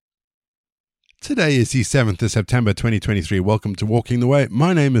Today is the 7th of September 2023. Welcome to Walking the Way.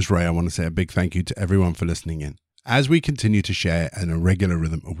 My name is Ray. I want to say a big thank you to everyone for listening in as we continue to share an irregular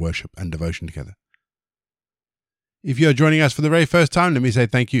rhythm of worship and devotion together. If you're joining us for the very first time, let me say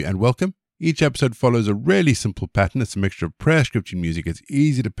thank you and welcome. Each episode follows a really simple pattern. It's a mixture of prayer, scripture, and music. It's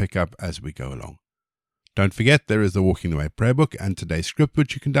easy to pick up as we go along. Don't forget, there is the Walking the Way prayer book and today's script,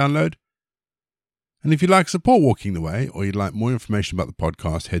 which you can download. And if you'd like to support Walking the Way, or you'd like more information about the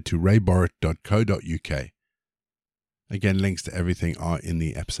podcast, head to rayborrett.co.uk. Again, links to everything are in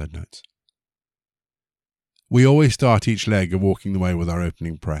the episode notes. We always start each leg of Walking the Way with our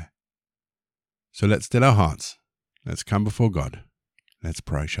opening prayer. So let's still our hearts. Let's come before God. Let's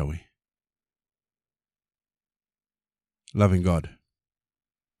pray, shall we? Loving God,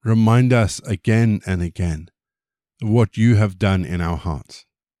 remind us again and again of what you have done in our hearts,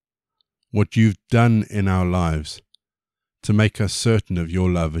 what you've done in our lives to make us certain of your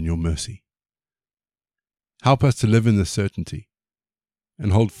love and your mercy. Help us to live in this certainty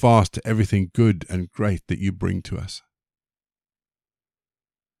and hold fast to everything good and great that you bring to us.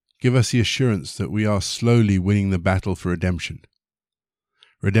 Give us the assurance that we are slowly winning the battle for redemption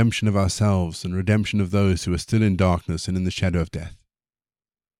of ourselves and redemption of those who are still in darkness and in the shadow of death.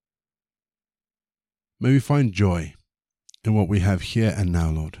 May we find joy in what we have here and now,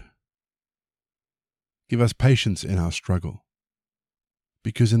 Lord. Give us patience in our struggle,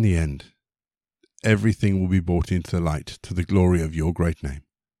 because in the end, everything will be brought into the light to the glory of your great name.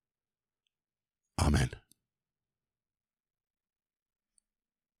 Amen.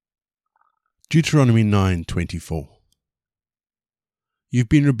 Deuteronomy 9:24. You've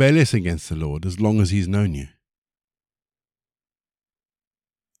been rebellious against the Lord as long as he's known you.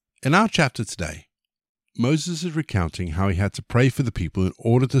 In our chapter today, Moses is recounting how he had to pray for the people in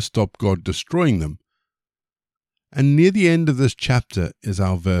order to stop God destroying them. And near the end of this chapter is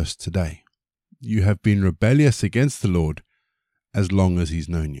our verse today. You have been rebellious against the Lord as long as he's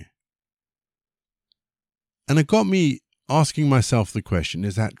known you. And it got me asking myself the question,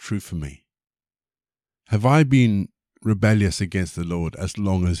 is that true for me? Have I been rebellious against the Lord as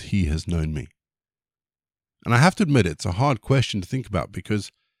long as he has known me? And I have to admit, it's a hard question to think about,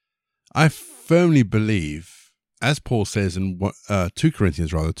 because I firmly believe, as Paul says in 2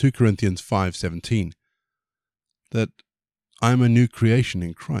 Corinthians 5:17, that I'm a new creation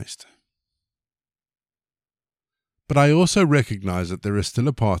in Christ. But I also recognize that there is still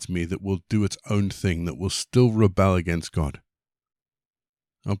a part of me that will do its own thing, that will still rebel against God.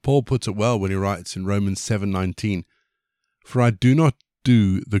 Now, Paul puts it well when he writes in Romans 7:19, "For I do not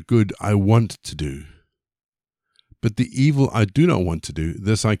do the good I want to do, but the evil I do not want to do,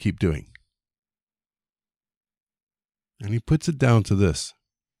 this I keep doing." And he puts it down to this,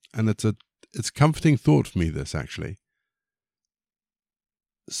 and it's a comforting thought for me, this actually.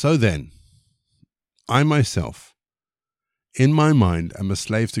 So then, I myself, in my mind, am a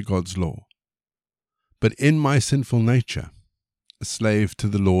slave to God's law, but in my sinful nature, a slave to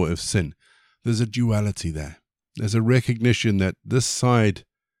the law of sin. There's a duality there. There's a recognition that this side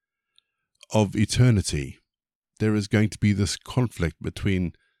of eternity, there is going to be this conflict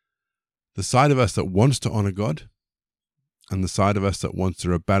between the side of us that wants to honor God and the side of us that wants to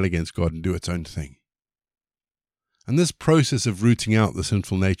rebel against God and do its own thing. And this process of rooting out the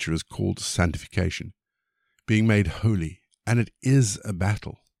sinful nature is called sanctification, being made holy, and it is a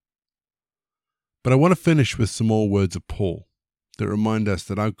battle. But I want to finish with some more words of Paul that remind us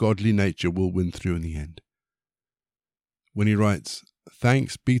that our godly nature will win through in the end. When he writes,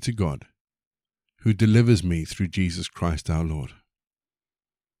 "Thanks be to God, who delivers me through Jesus Christ our Lord."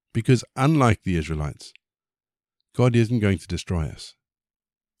 Because unlike the Israelites, God isn't going to destroy us.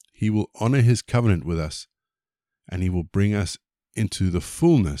 He will honor his covenant with us, and he will bring us into the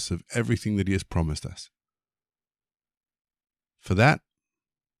fullness of everything that he has promised us. For that,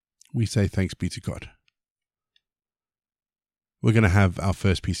 we say thanks be to God. We're going to have our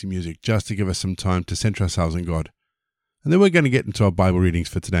first piece of music just to give us some time to center ourselves on God. And then we're going to get into our Bible readings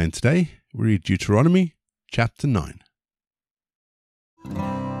for today. And today, we read Deuteronomy chapter 9.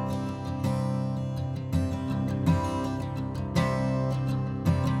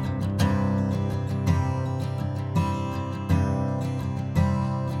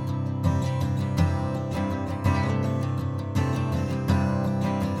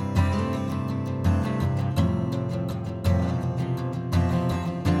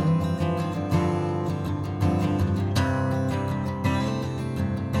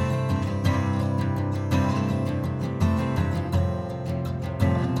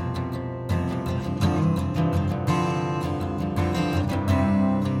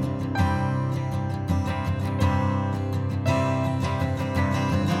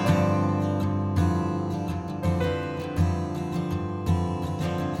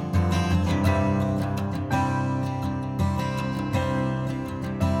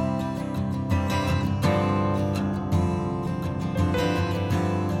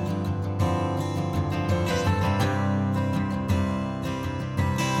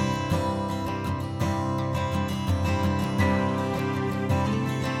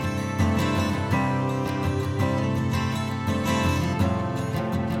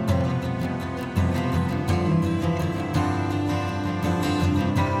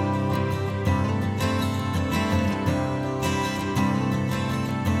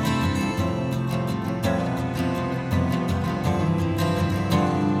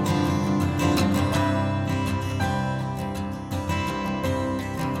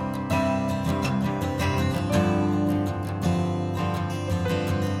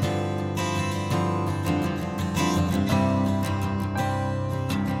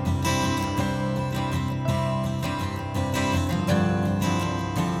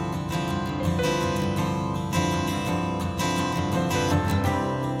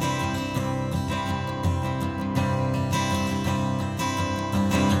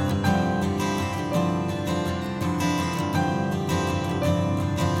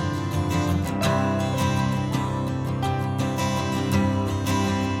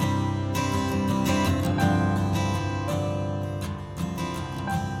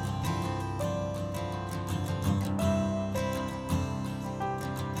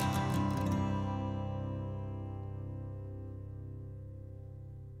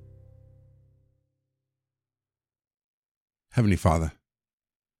 Heavenly Father,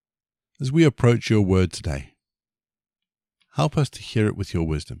 as we approach your word today, help us to hear it with your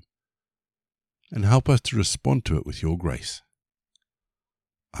wisdom and help us to respond to it with your grace.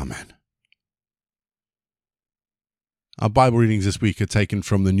 Amen. Our Bible readings this week are taken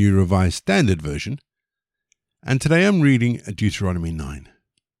from the New Revised Standard Version, and today I'm reading Deuteronomy 9.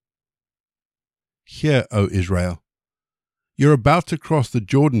 Hear, O Israel, you're about to cross the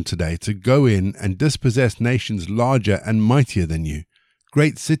Jordan today to go in and dispossess nations larger and mightier than you,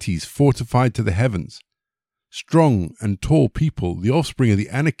 great cities fortified to the heavens, strong and tall people, the offspring of the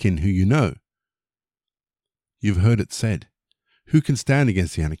Anakim who you know. You've heard it said, who can stand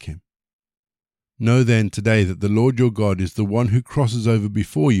against the Anakim? Know then today that the Lord your God is the one who crosses over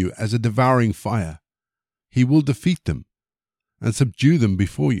before you as a devouring fire. He will defeat them and subdue them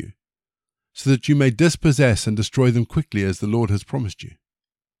before you, so that you may dispossess and destroy them quickly as the Lord has promised you.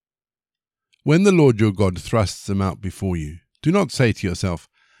 When the Lord your God thrusts them out before you, do not say to yourself,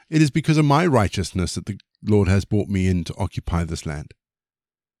 it is because of my righteousness that the Lord has brought me in to occupy this land.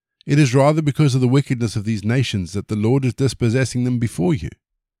 It is rather because of the wickedness of these nations that the Lord is dispossessing them before you.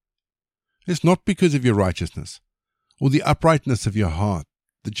 It's not because of your righteousness or the uprightness of your heart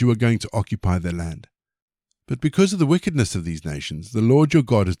that you are going to occupy their land, but because of the wickedness of these nations, the Lord your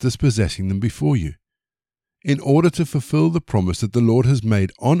God is dispossessing them before you, in order to fulfill the promise that the Lord has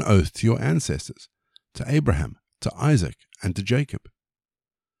made on oath to your ancestors, to Abraham, to Isaac, and to Jacob.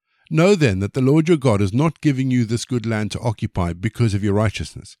 Know then that the Lord your God is not giving you this good land to occupy because of your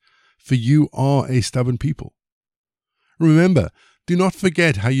righteousness, for you are a stubborn people. Remember, do not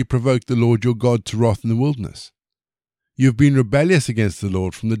forget how you provoked the Lord your God to wrath in the wilderness. You have been rebellious against the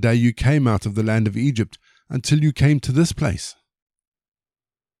Lord from the day you came out of the land of Egypt until you came to this place.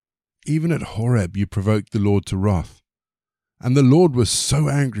 Even at Horeb you provoked the Lord to wrath, and the Lord was so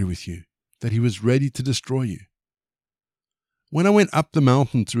angry with you that he was ready to destroy you. When I went up the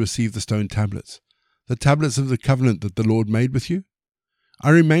mountain to receive the stone tablets, the tablets of the covenant that the Lord made with you, I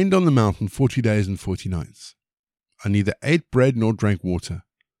remained on the mountain 40 days and 40 nights. I neither ate bread nor drank water,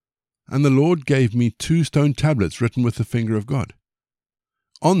 and the Lord gave me 2 stone tablets written with the finger of God.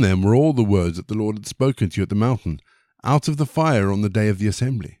 On them were all the words that the Lord had spoken to you at the mountain, out of the fire on the day of the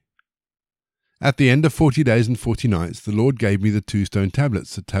assembly. At the end of 40 days and 40 nights, the Lord gave me the 2 stone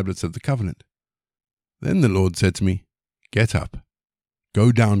tablets, the tablets of the covenant. Then the Lord said to me, Get up,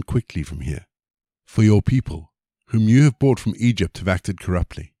 go down quickly from here, for your people, whom you have brought from Egypt, have acted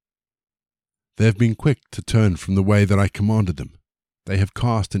corruptly. They have been quick to turn from the way that I commanded them. They have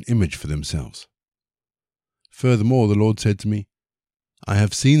cast an image for themselves. Furthermore, the Lord said to me, I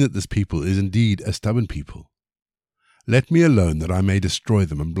have seen that this people is indeed a stubborn people. Let me alone that I may destroy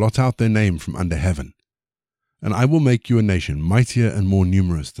them and blot out their name from under heaven, and I will make you a nation mightier and more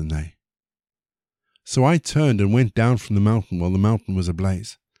numerous than they. So I turned and went down from the mountain while the mountain was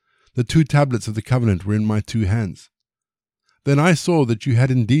ablaze. The 2 tablets of the covenant were in my 2 hands. Then I saw that you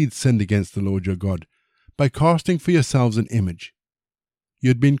had indeed sinned against the Lord your God, by casting for yourselves an image. You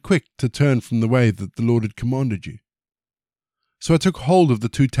had been quick to turn from the way that the Lord had commanded you. So I took hold of the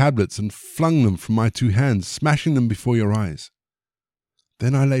 2 tablets and flung them from my 2 hands, smashing them before your eyes.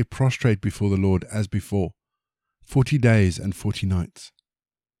 Then I lay prostrate before the Lord as before, 40 days and 40 nights.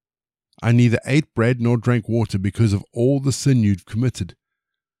 I neither ate bread nor drank water because of all the sin you'd committed,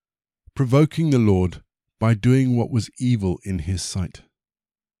 provoking the Lord by doing what was evil in his sight.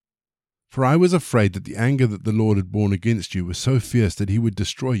 For I was afraid that the anger that the Lord had borne against you was so fierce that he would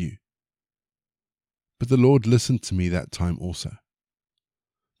destroy you. But the Lord listened to me that time also.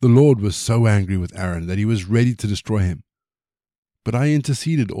 The Lord was so angry with Aaron that he was ready to destroy him. But I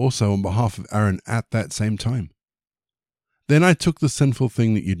interceded also on behalf of Aaron at that same time. Then I took the sinful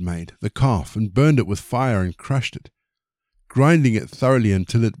thing that you'd made, the calf, and burned it with fire and crushed it, grinding it thoroughly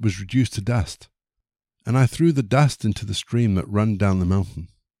until it was reduced to dust. And I threw the dust into the stream that ran down the mountain.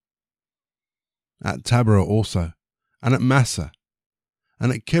 At Taberah also, and at Massa,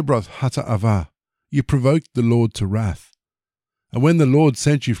 and at Kibroth Hattaavah, you provoked the Lord to wrath. And when the Lord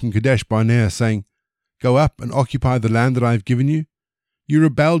sent you from Kadesh Barnea, saying, Go up and occupy the land that I have given you, you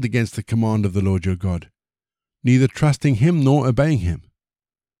rebelled against the command of the Lord your God, neither trusting him nor obeying him.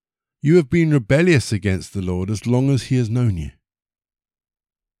 You have been rebellious against the Lord as long as he has known you.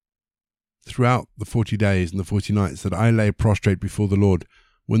 Throughout the 40 days and the 40 nights that I lay prostrate before the Lord,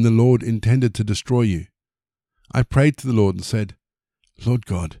 when the Lord intended to destroy you, I prayed to the Lord and said, Lord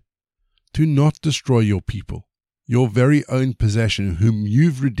God, do not destroy your people, your very own possession, whom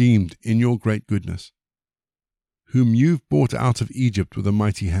you've redeemed in your great goodness, whom you've brought out of Egypt with a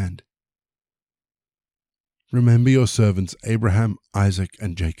mighty hand. Remember your servants Abraham, Isaac,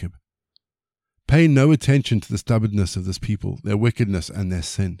 and Jacob. Pay no attention to the stubbornness of this people, their wickedness and their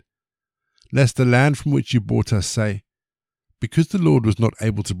sin, lest the land from which you brought us say, because the Lord was not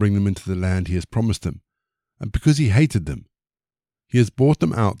able to bring them into the land he has promised them, and because he hated them, he has brought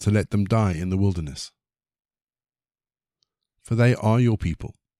them out to let them die in the wilderness. For they are your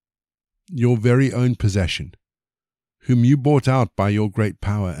people, your very own possession, whom you brought out by your great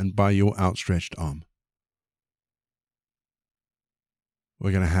power and by your outstretched arm.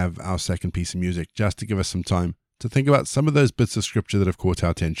 We're going to have our second piece of music just to give us some time to think about some of those bits of scripture that have caught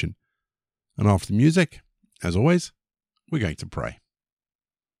our attention. And after the music, as always, we're going to pray.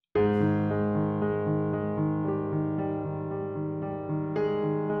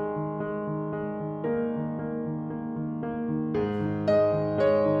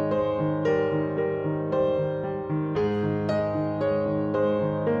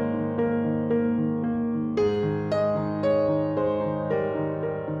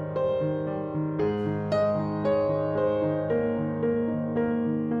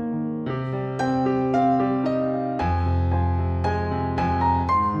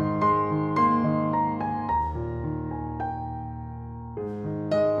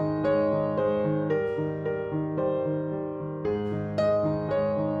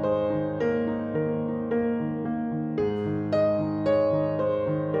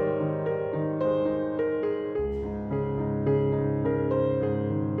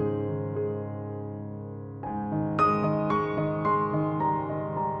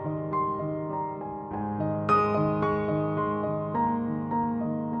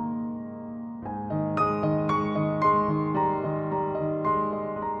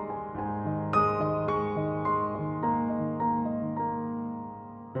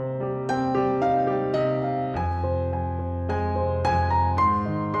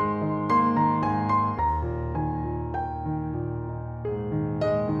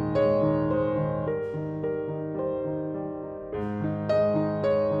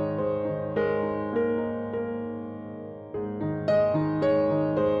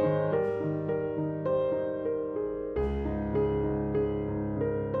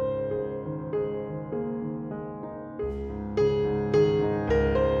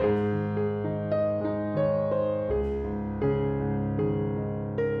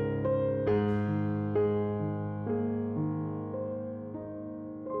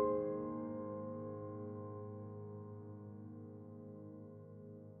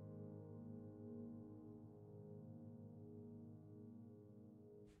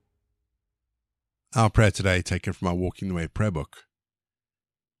 Our prayer today, taken from our Walking the Way prayer book,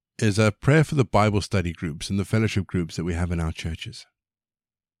 is a prayer for the Bible study groups and the fellowship groups that we have in our churches.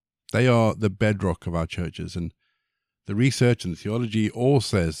 They are the bedrock of our churches, and the research and the theology all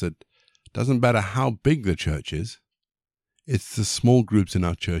says that it doesn't matter how big the church is, it's the small groups in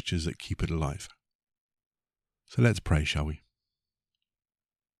our churches that keep it alive. So let's pray, shall we?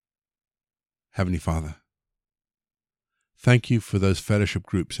 Heavenly Father, thank you for those fellowship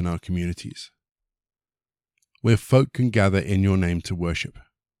groups in our communities, where folk can gather in your name to worship,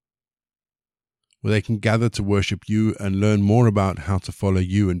 where they can gather to worship you and learn more about how to follow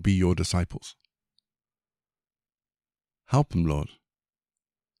you and be your disciples. Help them, Lord,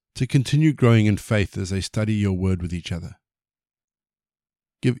 to continue growing in faith as they study your word with each other.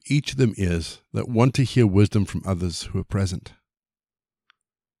 Give each of them ears that want to hear wisdom from others who are present.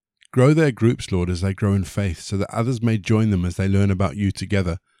 Grow their groups, Lord, as they grow in faith, so that others may join them as they learn about you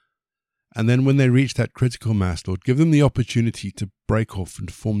together. And then when they reach that critical mass, Lord, give them the opportunity to break off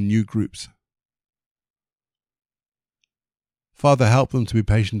and form new groups. Father, help them to be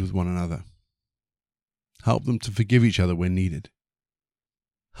patient with one another. Help them to forgive each other when needed.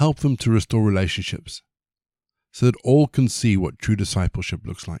 Help them to restore relationships so that all can see what true discipleship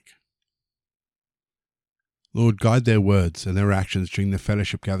looks like. Lord, guide their words and their actions during their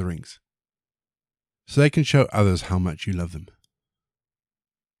fellowship gatherings so they can show others how much you love them.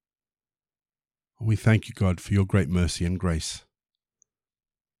 We thank you, God, for your great mercy and grace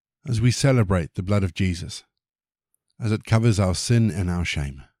as we celebrate the blood of Jesus, as it covers our sin and our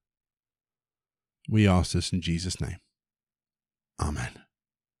shame. We ask this in Jesus' name. Amen.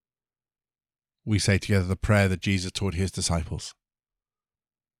 We say together the prayer that Jesus taught his disciples.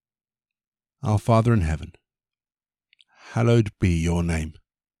 Our Father in heaven, hallowed be your name.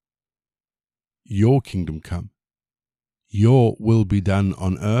 Your kingdom come. Your will be done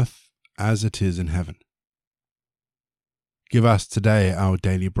on earth as it is in heaven. Give us today our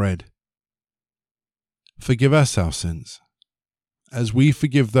daily bread. Forgive us our sins, as we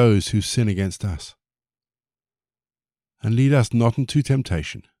forgive those who sin against us. And lead us not into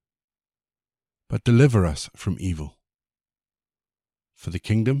temptation, but deliver us from evil. For the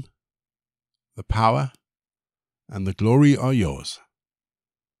kingdom, the power, and the glory are yours,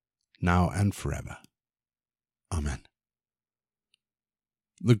 now and forever. Amen.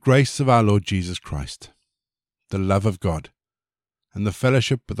 The grace of our Lord Jesus Christ, the love of God, and the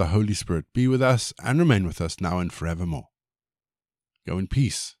fellowship of the Holy Spirit be with us and remain with us now and forevermore. Go in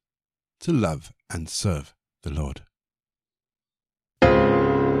peace to love and serve the Lord.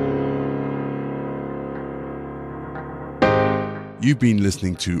 You've been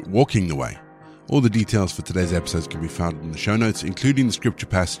listening to Walking the Way. All the details for today's episodes can be found in the show notes, including the scripture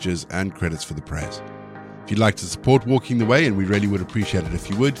passages and credits for the prayers. If you'd like to support Walking the Way, and we really would appreciate it if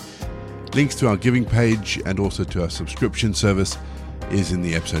you would, links to our giving page and also to our subscription service is in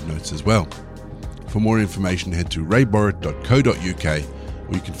the episode notes as well. For more information, head to rayborrett.co.uk,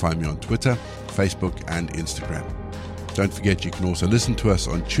 or you can find me on Twitter, Facebook and Instagram. Don't forget you can also listen to us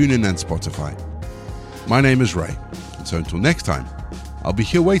on TuneIn and Spotify. My name is Ray, and so until next time, I'll be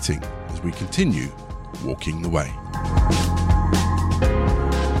here waiting as we continue walking the way.